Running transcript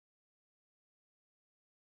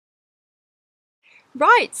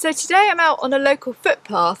Right, so today I'm out on a local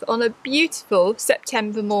footpath on a beautiful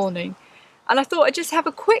September morning, and I thought I'd just have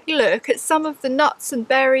a quick look at some of the nuts and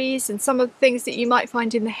berries and some of the things that you might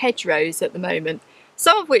find in the hedgerows at the moment,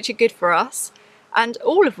 some of which are good for us and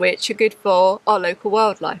all of which are good for our local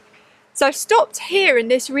wildlife. So I've stopped here in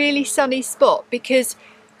this really sunny spot because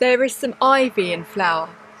there is some ivy in flower.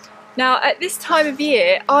 Now at this time of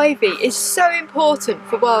year, ivy is so important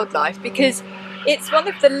for wildlife because it's one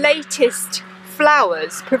of the latest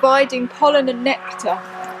flowers providing pollen and nectar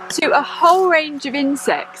to a whole range of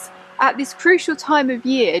insects at this crucial time of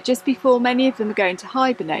year just before many of them are going to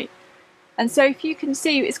hibernate. And so if you can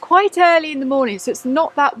see, it's quite early in the morning, so it's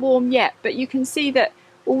not that warm yet, but you can see that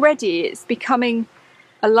already it's becoming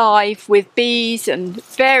alive with bees and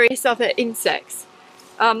various other insects.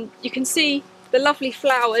 You can see the lovely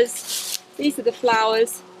flowers. These are the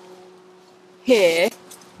flowers here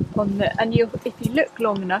and if you look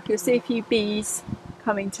long enough, you'll see a few bees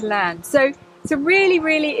coming to land. So it's a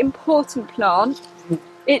really important plant.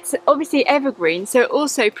 It's obviously evergreen, so it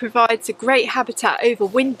also provides a great habitat over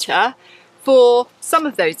winter for some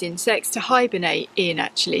of those insects to hibernate in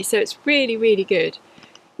actually. So it's really good.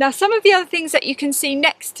 Now some of the other things that you can see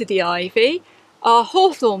next to the ivy are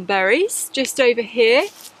hawthorn berries just over here,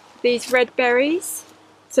 these red berries.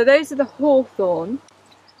 So those are the hawthorn.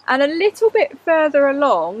 And a little bit further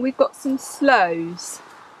along we've got some sloes.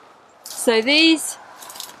 So these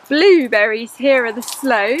blueberries here are the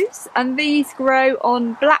sloes, and these grow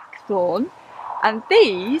on blackthorn, and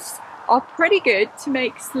these are pretty good to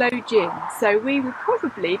make sloe gin. So we will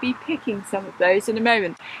probably be picking some of those in a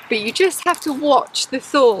moment, but you just have to watch the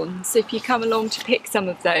thorns if you come along to pick some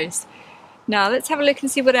of those. Now let's have a look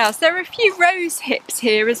and see what else. There are a few rose hips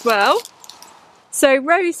here as well. So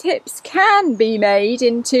rose hips can be made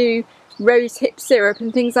into rose hip syrup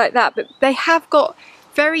and things like that, but they have got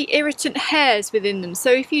very irritant hairs within them.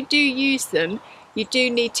 So if you do use them, you do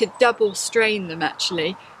need to double strain them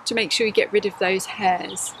actually to make sure you get rid of those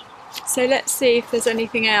hairs. So let's see if there's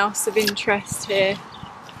anything else of interest here.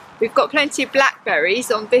 We've got plenty of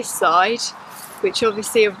blackberries on this side, which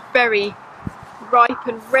obviously are very ripe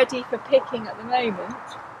and ready for picking at the moment.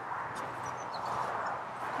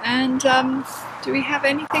 And do we have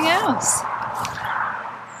anything else?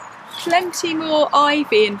 Plenty more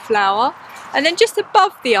ivy in flower. And then just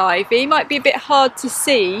above the ivy, might be a bit hard to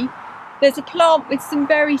see, there's a plant with some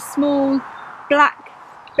very small black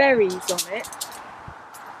berries on it.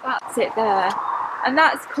 That's it there. And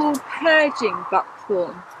that's called purging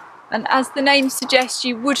buckthorn. And as the name suggests,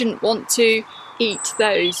 you wouldn't want to eat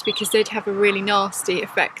those because they'd have a really nasty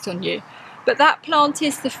effect on you. But that plant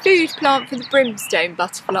is the food plant for the brimstone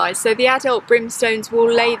butterflies. So the adult brimstones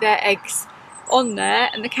will lay their eggs on there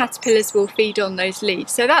and the caterpillars will feed on those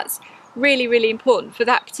leaves. So that's really important for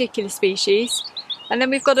that particular species. And then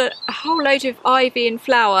we've got a whole load of ivy in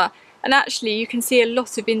flower, and actually you can see a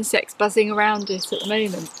lot of insects buzzing around it at the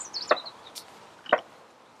moment.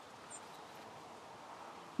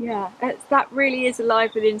 Yeah, that really is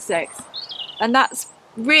alive with insects, and that's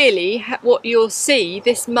really what you'll see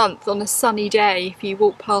this month on a sunny day if you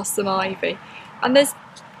walk past some ivy. And there's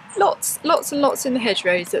lots and lots in the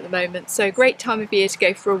hedgerows at the moment, so great time of year to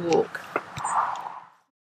go for a walk.